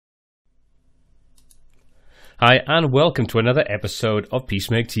Hi and welcome to another episode of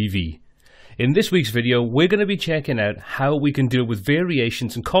Peacemake TV. In this week's video, we're going to be checking out how we can deal with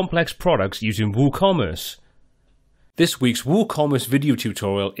variations and complex products using Woocommerce. This week's Woocommerce video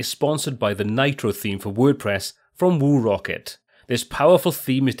tutorial is sponsored by the Nitro theme for WordPress from WooRocket. This powerful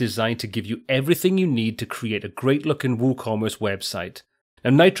theme is designed to give you everything you need to create a great looking Woocommerce website. Now,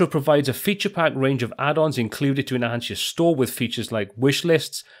 Nitro provides a feature-packed range of add-ons included to enhance your store with features like wish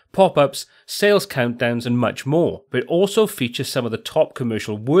lists, pop-ups, sales countdowns, and much more. But it also features some of the top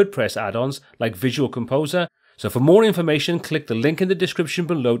commercial WordPress add-ons like Visual Composer. So for more information, click the link in the description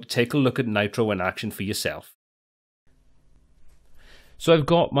below to take a look at Nitro in action for yourself. So I've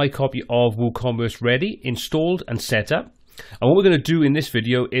got my copy of Woocommerce ready, installed, and set up. And what we're going to do in this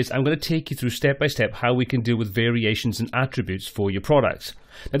video is I'm going to take you through step by step how we can deal with variations and attributes for your products.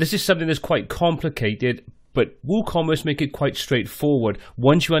 Now this is something that's quite complicated, but Woocommerce make it quite straightforward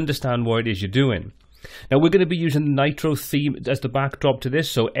once you understand what it is you're doing. Now we're going to be using the Nitro theme as the backdrop to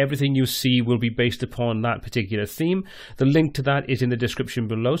this, so everything you see will be based upon that particular theme. The link to that is in the description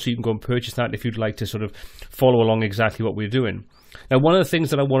below, so you can go and purchase that if you'd like to sort of follow along exactly what we're doing. Now, one of the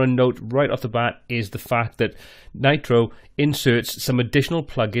things that I want to note right off the bat is the fact that Nitro inserts some additional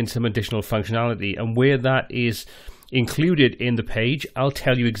plugins, some additional functionality, and where that is included in the page, I'll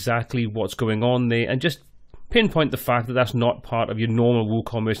tell you exactly what's going on there and just pinpoint the fact that that's not part of your normal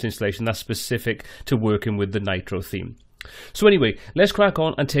WooCommerce installation. That's specific to working with the Nitro theme. So anyway, let's crack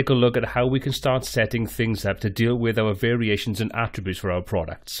on and take a look at how we can start setting things up to deal with our variations and attributes for our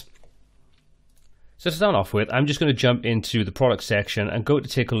products. So to start off with, I'm just going to jump into the product section and go to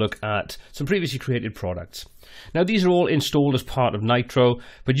take a look at some previously created products. Now these are all installed as part of Nitro,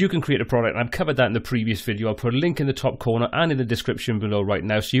 but you can create a product, and I've covered that in the previous video. I'll put a link in the top corner and in the description below right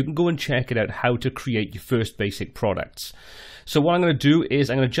now, so you can go and check it out how to create your first basic products. So what I'm going to do is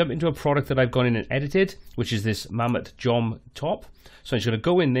I'm going to jump into a product that I've gone in and edited, which is this Mammoth Jom top. So I'm just going to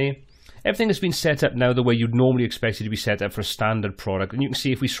go in there. Everything has been set up now the way you'd normally expect it to be set up for a standard product. And you can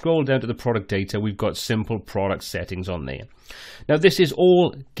see if we scroll down to the product data, we've got simple product settings on there. Now this is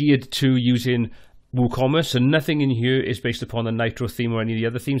all geared to using WooCommerce, so nothing in here is based upon the Nitro theme or any of the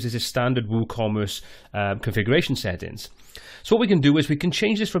other themes. This is standard WooCommerce configuration settings. So what we can do is we can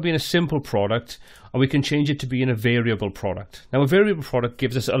change this from being a simple product, and we can change it to being a variable product. Now a variable product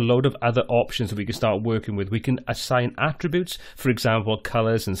gives us a load of other options that we can start working with. We can assign attributes, for example,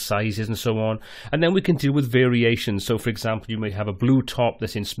 colors and sizes and so on, and then we can deal with variations. So for example, you may have a blue top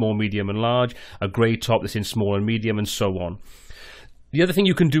that's in small, medium and large, a grey top that's in small and medium, and so on. The other thing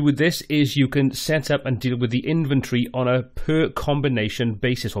you can do with this is you can set up and deal with the inventory on a per combination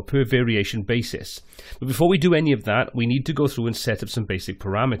basis or per variation basis. But before we do any of that, we need to go through and set up some basic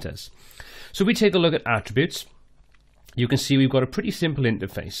parameters. So if we take a look at attributes, you can see we've got a pretty simple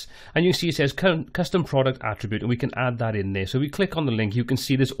interface, and you can see it says custom product attribute, and we can add that in there. So if we click on the link, you can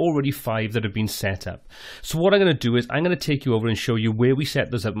see there's already 5 that have been set up. So what I'm going to do is I'm going to take you over and show you where we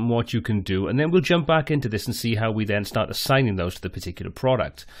set those up and what you can do, and then we'll jump back into this and see how we then start assigning those to the particular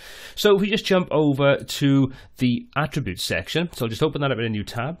product. So if we just jump over to the attributes section, so I'll just open that up in a new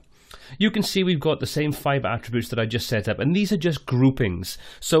tab. You can see we've got the same 5 attributes that I just set up, and these are just groupings.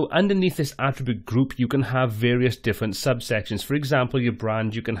 So underneath this attribute group, you can have various different subsections. For example, your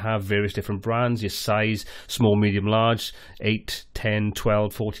brand, you can have various different brands, your size, small, medium, large, 8, 10,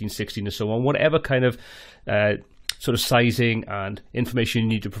 12, 14, 16, and so on. Whatever kind of sort of sizing and information you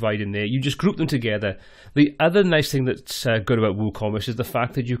need to provide in there, you just group them together. The other nice thing that's good about WooCommerce is the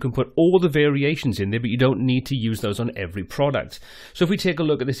fact that you can put all the variations in there, but you don't need to use those on every product. So if we take a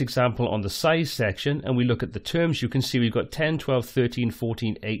look at this example on the size section and we look at the terms, you can see we've got 10, 12, 13,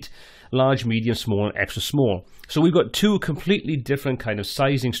 14, 8, large, medium, small, and extra small. So we've got 2 completely different kind of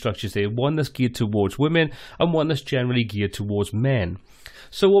sizing structures there, one that's geared towards women and one that's generally geared towards men.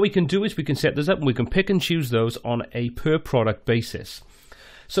 So what we can do is we can set this up and we can pick and choose those on a per product basis.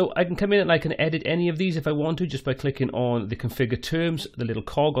 So I can come in and I can edit any of these if I want to, just by clicking on the configure terms, the little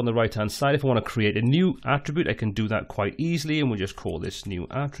cog on the right hand side. If I want to create a new attribute, I can do that quite easily, and we'll just call this new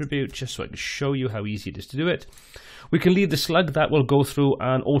attribute just so I can show you how easy it is to do it. We can leave the slug, that will go through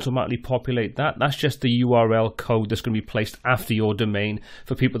and automatically populate that. That's just the URL code that's going to be placed after your domain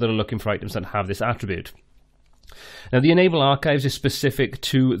for people that are looking for items that have this attribute. Now, the Enable Archives is specific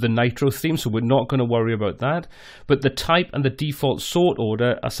to the Nitro theme, so we're not going to worry about that. But the type and the default sort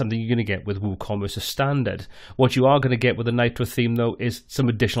order are something you're going to get with WooCommerce as standard. What you are going to get with the Nitro theme, though, is some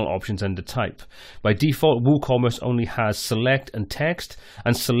additional options under type. By default, WooCommerce only has select and text,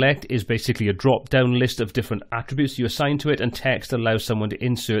 and select is basically a drop-down list of different attributes you assign to it, and text allows someone to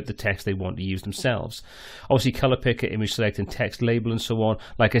insert the text they want to use themselves. Obviously, color picker, image select, and text label, and so on.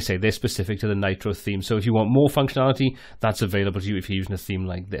 Like I say, they're specific to the Nitro theme. So if you want more functionality, that's available to you if you're using a theme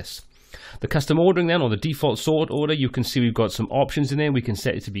like this. The custom ordering then, or the default sort order, you can see we've got some options in there. We can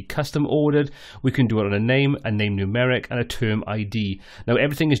set it to be custom ordered. We can do it on a name numeric, and a term ID. Now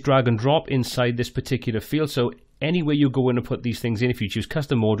everything is drag and drop inside this particular field, so anywhere you go in and put these things in, if you choose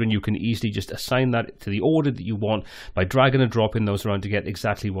custom ordering, you can easily just assign that to the order that you want by dragging and dropping those around to get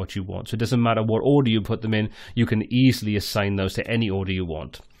exactly what you want. So it doesn't matter what order you put them in, you can easily assign those to any order you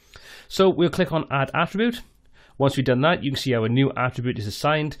want. So we'll click on Add Attribute. Once we've done that, you can see our new attribute is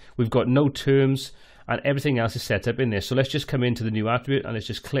assigned. We've got no terms, and everything else is set up in there. So let's just come into the new attribute, and let's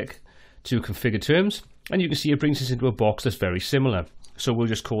just click to configure terms. And you can see it brings us into a box that's very similar. So we'll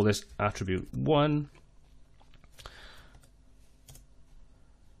just call this attribute 1.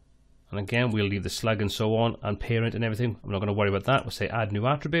 And again, we'll leave the slug and so on, and parent and everything. I'm not going to worry about that. We'll say add new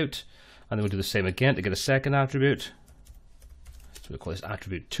attribute, and then we'll do the same again to get a second attribute. So we'll call this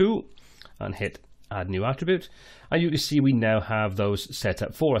attribute 2, and hit add new attribute, and you can see we now have those set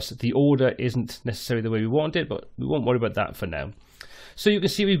up for us. The order isn't necessarily the way we want it, but we won't worry about that for now. So you can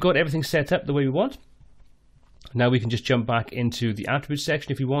see we've got everything set up the way we want. Now we can just jump back into the attributes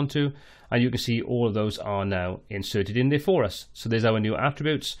section if you want to, and you can see all of those are now inserted in there for us. So there's our new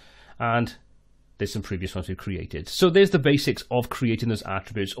attributes, and there's some previous ones we created. So there's the basics of creating those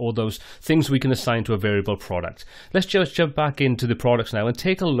attributes, or those things we can assign to a variable product. Let's just jump back into the products now and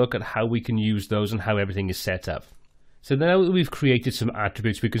take a look at how we can use those and how everything is set up. So now that we've created some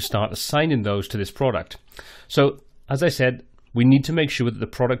attributes, we can start assigning those to this product. So as I said, we need to make sure that the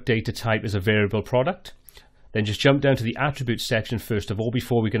product data type is a variable product. Then just jump down to the attributes section first of all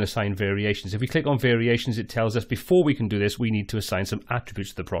before we can assign variations. If we click on variations, it tells us before we can do this, we need to assign some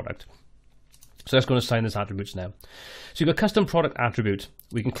attributes to the product. So let's go and assign those attributes now. So you've got custom product attribute.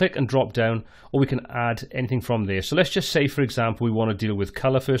 We can click and drop down, or we can add anything from there. So let's just say, for example, we want to deal with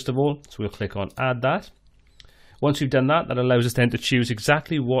color first of all. So we'll click on add that. Once we've done that, that allows us then to choose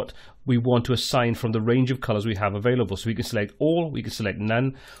exactly what we want to assign from the range of colors we have available. So we can select all, we can select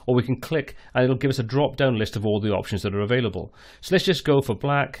none, or we can click and it'll give us a drop down list of all the options that are available. So let's just go for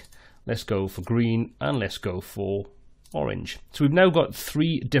black, let's go for green, and let's go for orange. So we've now got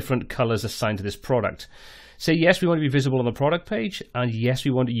 3 different colors assigned to this product. Say yes, we want to be visible on the product page, and yes,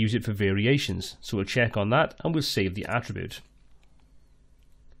 we want to use it for variations. So we'll check on that and we'll save the attribute.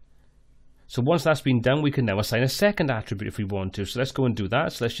 So once that's been done, we can now assign a second attribute if we want to. So let's go and do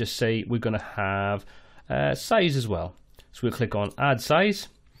that. So let's just say we're going to have size as well. So we'll click on add size.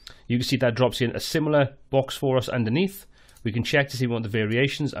 You can see that drops in a similar box for us underneath. We can check to see if we want the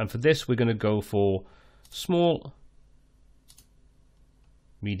variations, and for this we're going to go for small,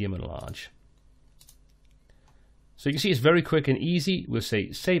 medium, and large. So you can see it's very quick and easy. We'll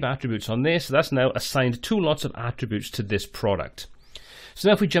say save attributes on there. So that's now assigned 2 lots of attributes to this product. So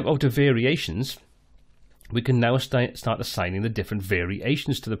now if we jump out to variations, we can now start assigning the different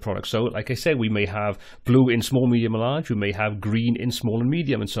variations to the product. So like I said, we may have blue in small, medium, and large. We may have green in small and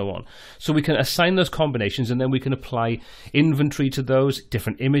medium, and so on. So we can assign those combinations, and then we can apply inventory to those,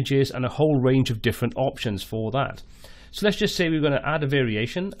 different images, and a whole range of different options for that. So let's just say we're going to add a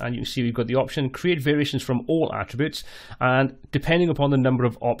variation, and you can see we've got the option create variations from all attributes, and depending upon the number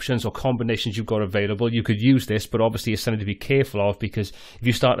of options or combinations you've got available, you could use this, but obviously it's something to be careful of, because if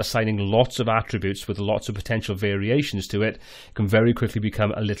you start assigning lots of attributes with lots of potential variations to it, it can very quickly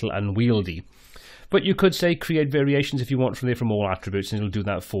become a little unwieldy. But you could say create variations if you want from there from all attributes, and it'll do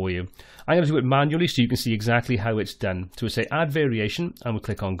that for you. I'm going to do it manually so you can see exactly how it's done. So we'll say add variation, and we'll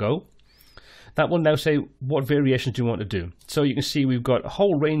click on go. That will now say what variations do you want to do. So you can see we've got a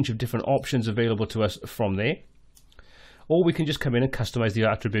whole range of different options available to us from there. Or we can just come in and customize the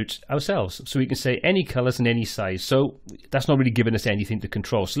attributes ourselves. So we can say any colors and any size. So that's not really giving us anything to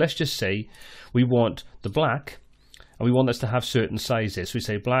control. So let's just say we want the black, and we want this to have certain sizes. So we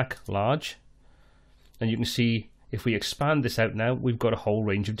say black, large, and you can see if we expand this out now, we've got a whole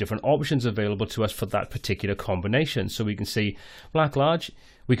range of different options available to us for that particular combination. So we can see black, large.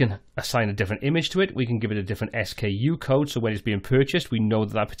 We can assign a different image to it. We can give it a different SKU code. So when it's being purchased, we know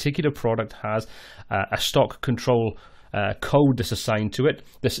that that particular product has a stock control code that's assigned to it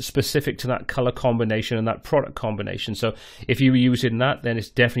that's specific to that color combination and that product combination. So if you were using that, then it's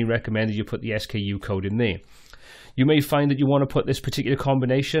definitely recommended you put the SKU code in there. You may find that you want to put this particular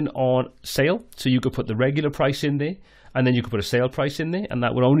combination on sale. So you could put the regular price in there, and then you could put a sale price in there, and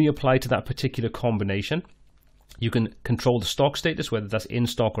that will only apply to that particular combination. You can control the stock status, whether that's in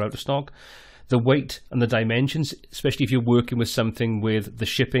stock or out of stock. The weight and the dimensions, especially if you're working with something with the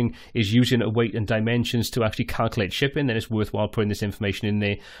shipping is using a weight and dimensions to actually calculate shipping, then it's worthwhile putting this information in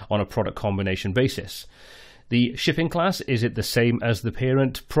there on a product combination basis. The shipping class, is it the same as the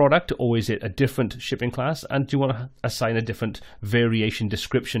parent product, or is it a different shipping class? And do you want to assign a different variation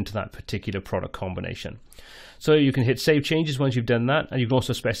description to that particular product combination? So you can hit Save Changes once you've done that, and you can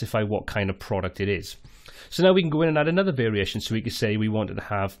also specify what kind of product it is. So now we can go in and add another variation. So we could say we wanted to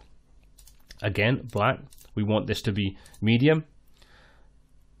have, again, black. We want this to be medium.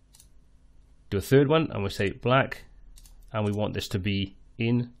 Do a third one, and we'll say black, and we want this to be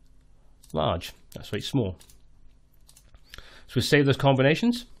in large. That's very small. So we save those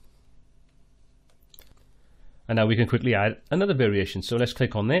combinations. And now we can quickly add another variation. So let's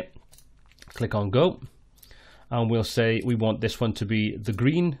click on there, click on Go, and we'll say we want this one to be the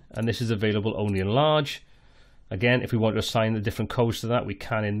green, and this is available only in large. Again, if we want to assign the different codes to that, we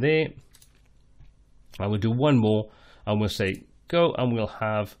can in there. And we'll do one more, and we'll say Go, and we'll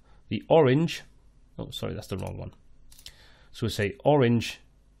have the orange. Oh, sorry, that's the wrong one. So we'll say orange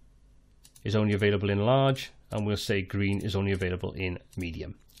is only available in large, and we'll say green is only available in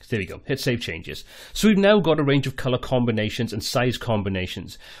medium. So there we go, hit Save Changes. So we've now got a range of color combinations and size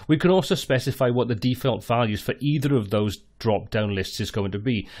combinations. We can also specify what the default values for either of those drop-down lists is going to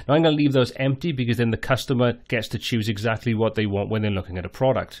be. Now I'm going to leave those empty because then the customer gets to choose exactly what they want when they're looking at a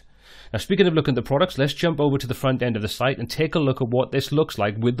product. Now, speaking of looking at the products, let's jump over to the front end of the site and take a look at what this looks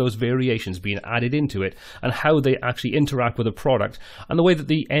like with those variations being added into it and how they actually interact with the product and the way that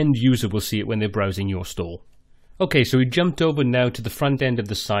the end user will see it when they're browsing your store. Okay, so we jumped over now to the front end of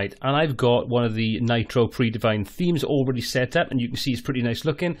the site, and I've got one of the Nitro predefined themes already set up, and you can see it's pretty nice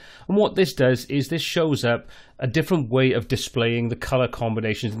looking. And what this does is this shows up a different way of displaying the color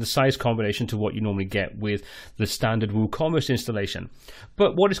combinations and the size combination to what you normally get with the standard WooCommerce installation.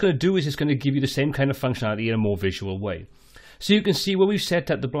 But what it's going to do is it's going to give you the same kind of functionality in a more visual way. So you can see where we've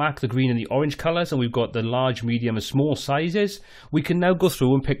set up the black, the green and the orange colors, and we've got the large, medium and small sizes. We can now go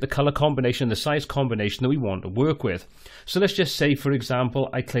through and pick the color combination, the size combination that we want to work with. So let's just say, for example,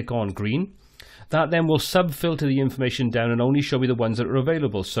 I click on green. That then will sub-filter the information down and only show me the ones that are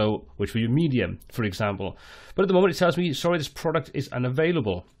available. So, which will be medium, for example. But at the moment it tells me, sorry, this product is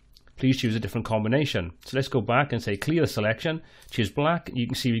unavailable. Please choose a different combination. So let's go back and say clear the selection, choose black. You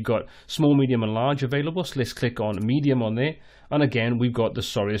can see we've got small, medium and large available. So let's click on medium on there. And again, we've got the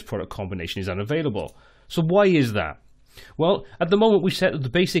sorry, this product combination is unavailable. So why is that? Well, at the moment we set the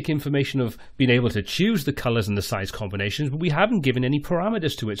basic information of being able to choose the colors and the size combinations, but we haven't given any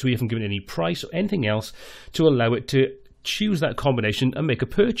parameters to it. So we haven't given any price or anything else to allow it to choose that combination and make a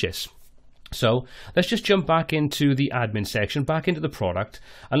purchase. So let's just jump back into the admin section, back into the product,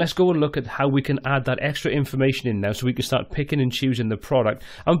 and let's go and look at how we can add that extra information in now so we can start picking and choosing the product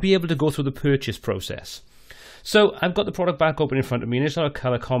and be able to go through the purchase process. So I've got the product back open in front of me, and here's our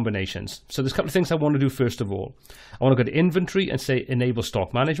color combinations. So there's a couple of things I want to do first of all. I want to go to inventory and say enable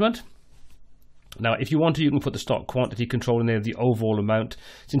stock management. Now if you want to, you can put the stock quantity control in there, the overall amount.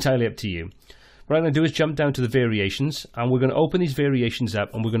 It's entirely up to you. What I'm going to do is jump down to the variations, and we're going to open these variations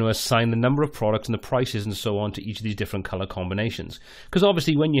up, and we're going to assign the number of products and the prices and so on to each of these different color combinations. Because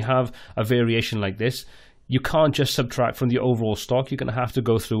obviously when you have a variation like this, you can't just subtract from the overall stock. You're going to have to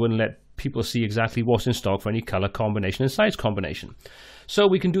go through and let people see exactly what's in stock for any color combination and size combination. So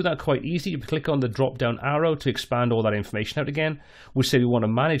we can do that quite easy. You click on the drop down arrow to expand all that information out again. We'll say we want to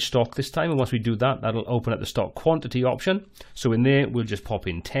manage stock this time, and once we do that, that'll open up the stock quantity option. So in there, we'll just pop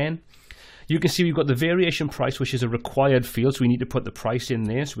in 10. You can see we've got the variation price, which is a required field, so we need to put the price in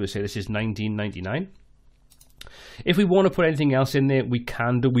there. So we'll say this is $19.99. If we want to put anything else in there, we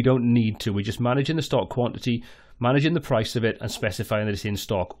can do. We don't need to. We're just managing the stock quantity, managing the price of it, and specifying that it's in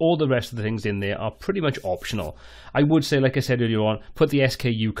stock. All the rest of the things in there are pretty much optional. I would say, like I said earlier on, put the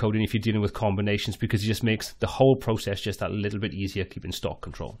SKU code in if you're dealing with combinations, because it just makes the whole process just that little bit easier keeping stock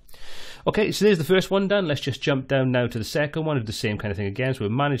control. Okay, so there's the first one done. Let's just jump down now to the second one and do the same kind of thing again. So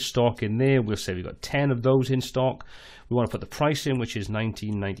we'll manage stock in there. We'll say we've got 10 of those in stock. We want to put the price in, which is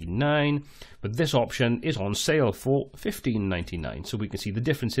 $19.99, but this option is on sale for $15.99, so we can see the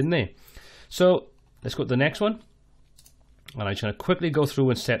difference in there. So let's go to the next one. And I'm just going to quickly go through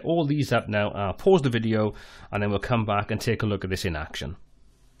and set all these up now. I'll pause the video, and then we'll come back and take a look at this in action.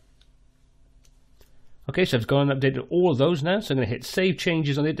 Okay, so I've gone and updated all of those now. So I'm going to hit Save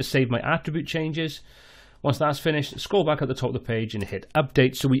Changes on it to save my attribute changes. Once that's finished, scroll back at the top of the page and hit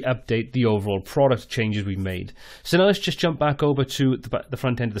update, so we update the overall product changes we've made. So now let's just jump back over to the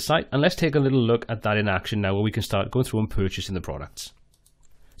front end of the site and let's take a little look at that in action now, where we can start going through and purchasing the products.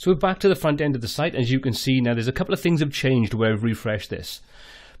 So we're back to the front end of the site. As you can see now, there's a couple of things have changed where I've refreshed this.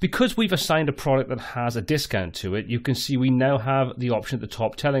 Because we've assigned a product that has a discount to it, you can see we now have the option at the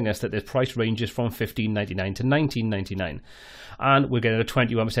top telling us that the price ranges from $15.99 to $19.99. And we're getting a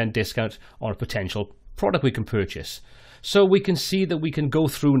 21% discount on a potential product we can purchase. So we can see that we can go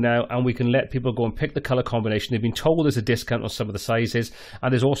through now and we can let people go and pick the color combination. They've been told there's a discount on some of the sizes,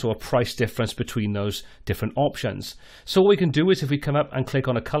 and there's also a price difference between those different options. So what we can do is, if we come up and click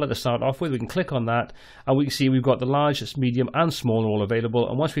on a color to start off with, we can click on that and we can see we've got the large, medium and small all available.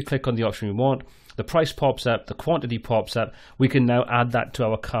 And once we click on the option we want, the price pops up, the quantity pops up. We can now add that to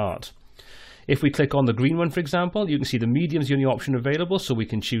our cart. If we click on the green one, for example, you can see the medium is the only option available, so we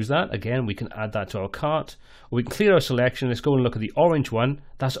can choose that. Again, we can add that to our cart. Or we can clear our selection. Let's go and look at the orange one.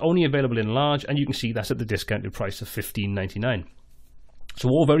 That's only available in large, and you can see that's at the discounted price of $15.99. So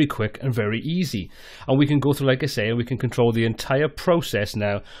all very quick and very easy. And we can go through, like I say, and we can control the entire process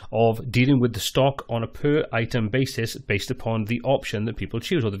now of dealing with the stock on a per item basis based upon the option that people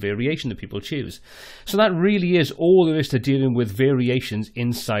choose, or the variation that people choose. So that really is all there is to dealing with variations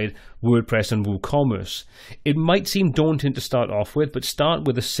inside WordPress and WooCommerce. It might seem daunting to start off with, but start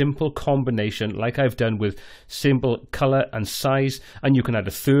with a simple combination like I've done with simple color and size, and you can add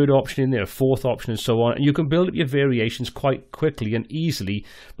a third option in there, a fourth option, and so on, and you can build up your variations quite quickly and easily,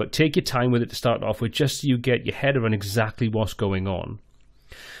 but take your time with it to start off with, just so you get your head around exactly what's going on.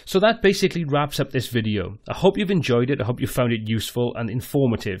 So that basically wraps up this video. I hope you've enjoyed it. I hope you found it useful and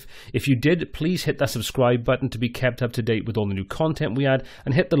informative. If you did, please hit that subscribe button to be kept up to date with all the new content we add,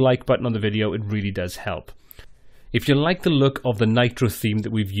 and hit the like button on the video. It really does help. If you like the look of the Nitro theme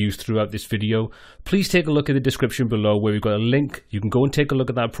that we've used throughout this video, please take a look at the description below, where we've got a link. You can go and take a look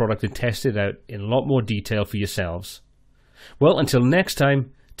at that product and test it out in a lot more detail for yourselves. Well, until next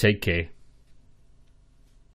time, take care.